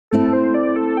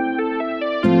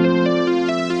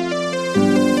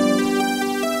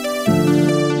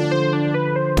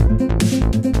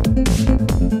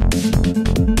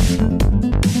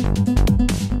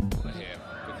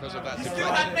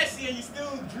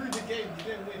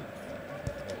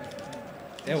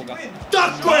Evo ga.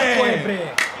 Tako je! bre!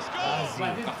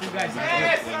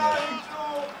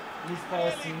 Ispao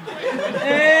si.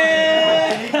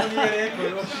 Niko nije rekao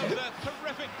još.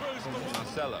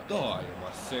 Daj,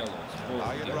 Marcelo,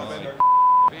 spozdrav.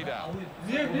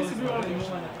 Gdje si bio ovdje?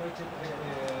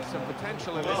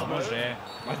 Može.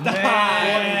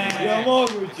 Ja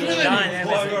moguće.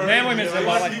 Nemoj me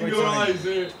zabavati koji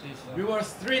crveni. We were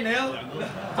 3-0.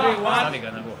 3-1. Stavi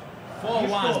ga na gol.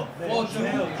 4-1.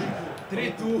 4-2.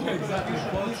 3-2. Exactly.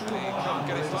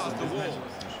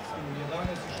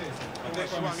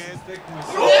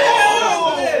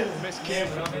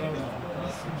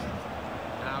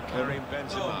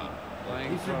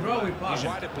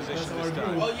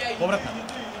 Povratna.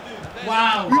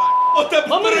 Wow! O te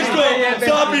prško!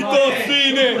 Zabi to,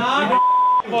 sine!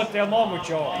 Bote, je li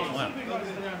moguće ovo?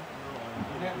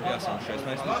 Ja sam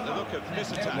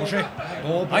 16. Može.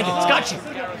 Dobro. Ajde, skači!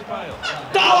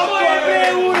 Tako je,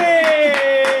 bre, ure!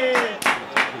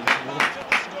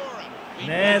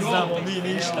 Ne znamo mi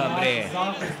ništa, bre.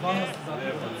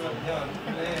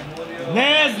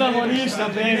 Ne znamo ništa,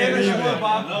 bre, ne bre.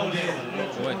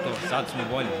 Ovo je to, sad smo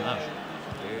bolji, znaš.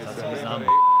 Sad smo znamo.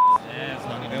 Ne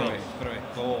znam ni to.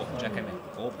 To. Čekaj me.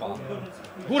 Opa.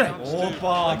 Gure!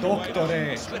 Opa,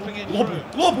 doktore. Lobuj,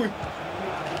 lobuj.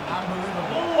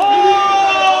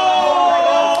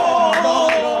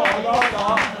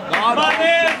 Ma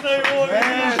ne znaju ovi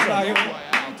ništa.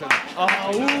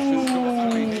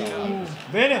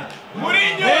 Bene!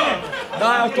 Mourinho!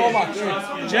 Daj automat.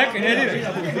 Čekaj, ne diraj.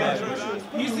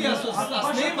 Misli da su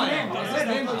snimanje.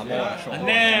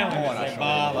 Ne, moraš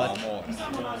bavat.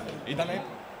 I da ne...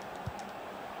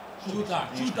 Čuta,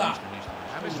 čuta.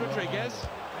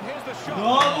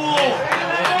 Bravo!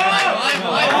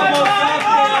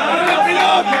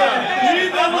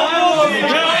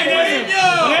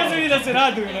 Ne znam da se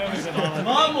raduju, nemoj se davati.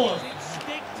 Vamos!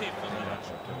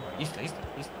 Isto.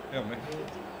 Evo me.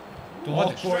 Tu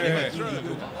odeš.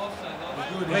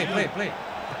 Play.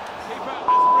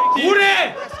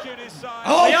 Ure!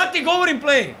 A ja ti govorim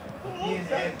play!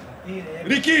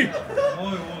 Riki!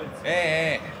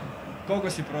 Koliko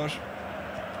si prošao?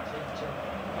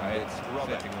 Ajde,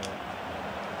 sveti go.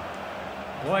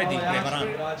 Ovo je dik prevaran.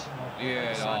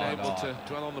 Je, da.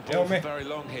 Evo me.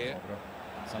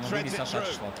 Samo vidi sad šta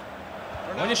ćeš loptu.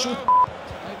 Bolje šut.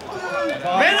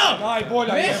 Penal!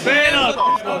 Najbolja je. Penal!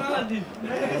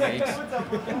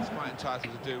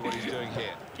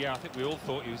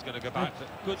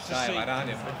 Šta je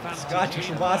varanjen? Skačeš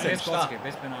u bazen, šta?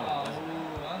 Bez penala.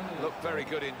 Look very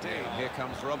good indeed. Here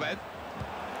comes Robert.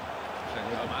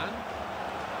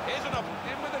 Here's an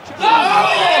in with a chance.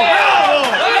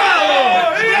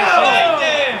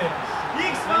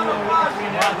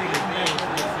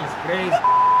 Crazy.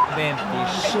 Ben ti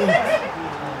šut.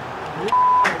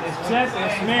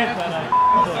 Četiri metara.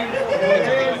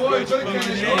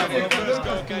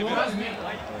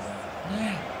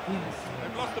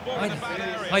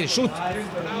 Ajde, šut.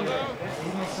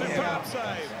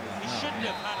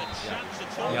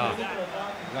 Ja.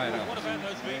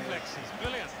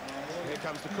 Here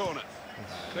comes the corner.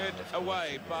 Cleared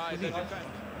away by the defender.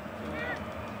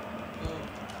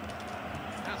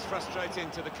 That's frustrating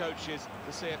to the coaches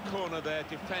to see a corner there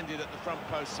defended at the front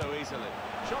post so easily.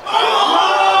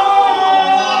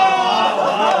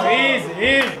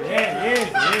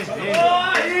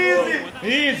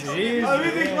 Easy. A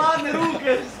vidi hladne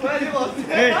ruke, sledilo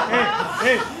se.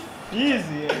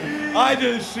 Easy.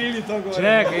 Ajde, šili to gore.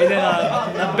 Čekaj, ide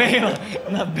na Bale.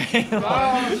 Na Bale.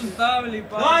 Su stavili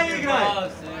pa.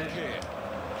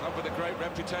 Club with a great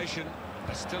reputation.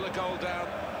 There's still a goal down.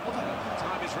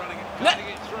 Time is running, cutting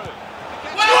it through.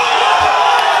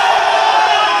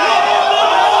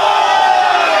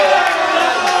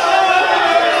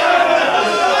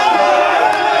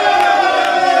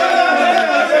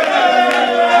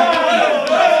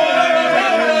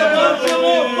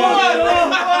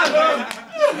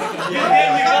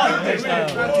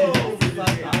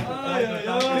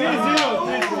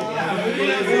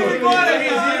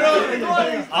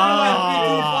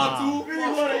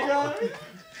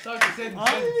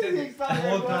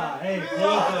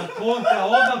 Kontra,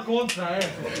 odmah kontra,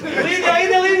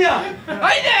 Linija!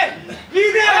 Ajde!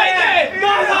 Diži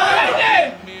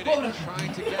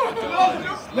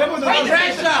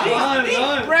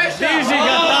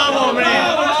ga tamo, bre!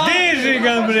 Diži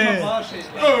ga, bre!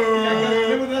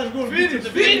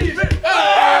 Finish!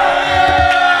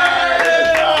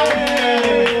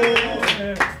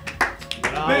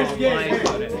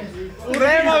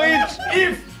 Uremović!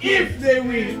 If they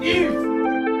win, if!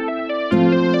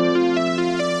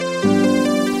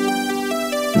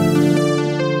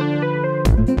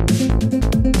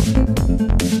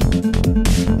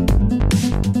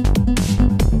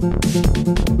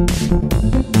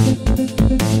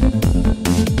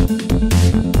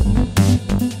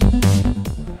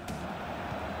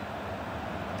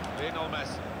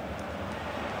 promise.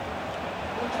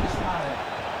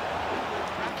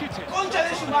 Concha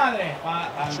de su madre!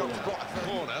 Shot spot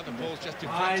corner, the ball's just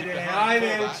deflected Ajde, behind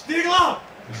ajde, fullback. stigla!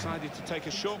 Decided to take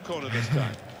a short corner this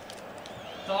time.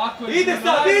 Ide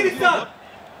sad, idi sad!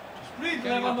 Sprint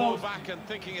Getting the ball Lewandowski. back and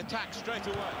thinking attack straight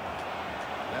away.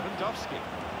 Lewandowski.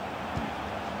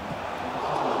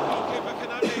 Goalkeeper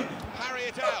can only harry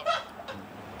it out.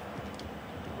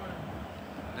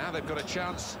 Now they've got a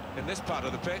chance in this part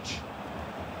of the pitch.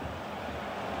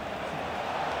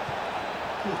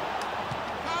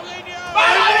 Paulinho!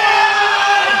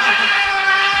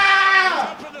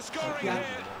 Open the scoring here.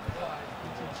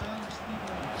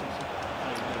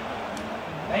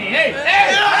 Hey, hey,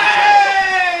 hey!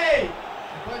 Hey!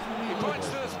 He points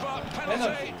to the spot,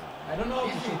 penalty. I don't know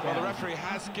if you Well, the referee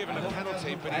has given a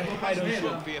penalty, but he I hasn't don't know.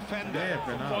 booked the offender.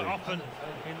 Quite often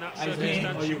in that I think-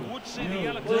 circumstance, you would see the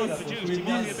yellow card produced. He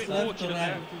might be a bit fortunate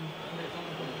there.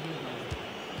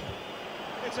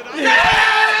 It's an Yes!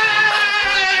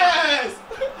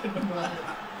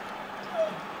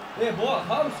 Hey, boy,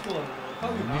 how scored? How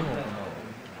you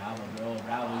Bravo, bro.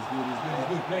 Bravo, he's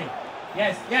good play.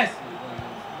 Yes, yes,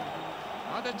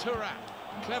 Under Turan.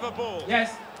 Clever ball.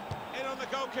 yes. In on the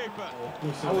goalkeeper.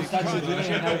 I was touching it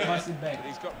and I will pass it back. But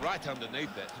he's got right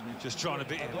underneath it. Just trying to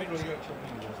beat him. Ivan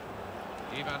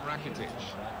Rakitic.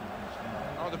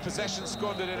 Oh, the possession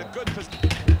squandered in a good position.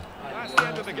 That's the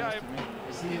end of the game.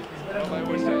 Well, they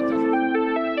always say it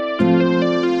doesn't.